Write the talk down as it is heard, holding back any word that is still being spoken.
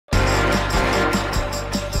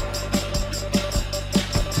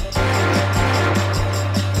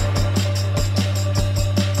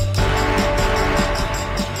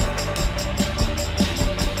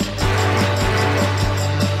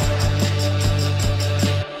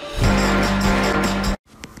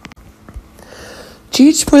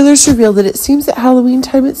Huge spoilers reveal that it seems that Halloween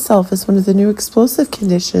time itself is one of the new explosive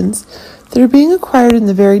conditions that are being acquired in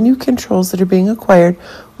the very new controls that are being acquired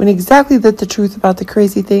when exactly that the truth about the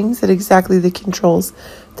crazy things that exactly the controls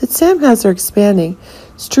that Sam has are expanding.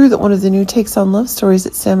 It's true that one of the new takes on love stories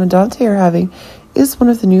that Sam and Dante are having is one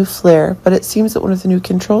of the new flair, but it seems that one of the new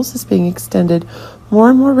controls is being extended more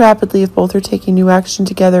and more rapidly if both are taking new action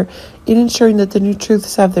together in ensuring that the new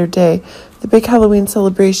truths have their day. The big Halloween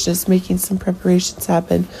celebration is making some preparations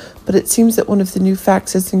happen, but it seems that one of the new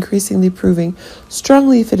facts is increasingly proving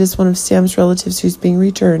strongly if it is one of Sam's relatives who's being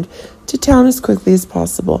returned to town as quickly as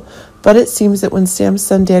possible. But it seems that when Sam's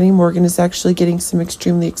son Danny Morgan is actually getting some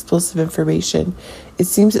extremely explosive information, it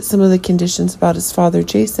seems that some of the conditions about his father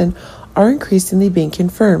Jason are increasingly being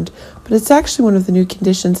confirmed, but it's actually one of the new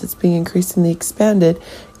conditions that's being increasingly expanded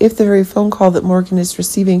if the very phone call that Morgan is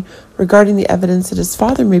receiving regarding the evidence that his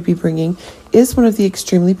father may be bringing is one of the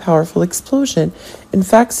extremely powerful explosion. In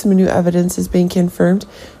fact, some new evidence is being confirmed,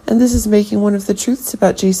 and this is making one of the truths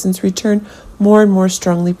about Jason's return more and more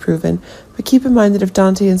strongly proven. But keep in mind that if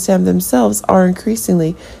Dante and Sam themselves are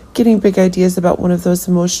increasingly getting big ideas about one of those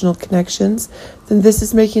emotional connections, then this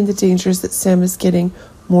is making the dangers that Sam is getting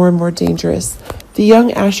more and more dangerous. The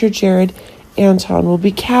young Asher Jared Anton will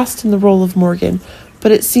be cast in the role of Morgan,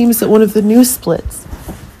 but it seems that one of the new splits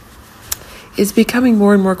is becoming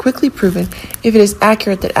more and more quickly proven if it is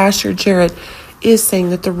accurate that Asher Jared is saying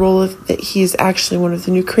that the role of that he is actually one of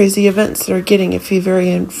the new crazy events that are getting if the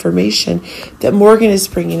very information that Morgan is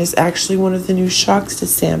bringing is actually one of the new shocks to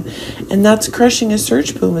Sam, and that's crushing a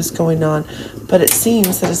search boom is going on. But it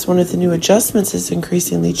seems that as one of the new adjustments is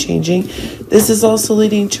increasingly changing, this is also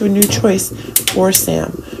leading to a new choice for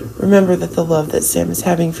Sam. Remember that the love that Sam is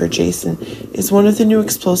having for Jason is one of the new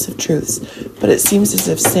explosive truths, but it seems as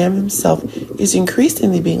if Sam himself is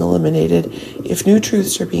increasingly being eliminated if new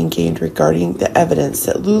truths are being gained regarding the evidence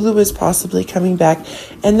that Lulu is possibly coming back,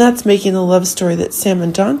 and that's making the love story that Sam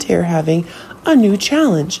and Dante are having a new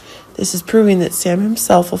challenge. This is proving that Sam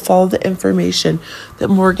himself will follow the information that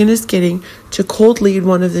Morgan is getting to cold lead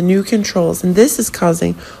one of the new controls, and this is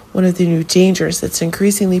causing one of the new dangers that's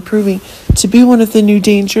increasingly proving to be one of the new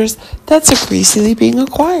dangers that's increasingly being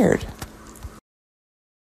acquired.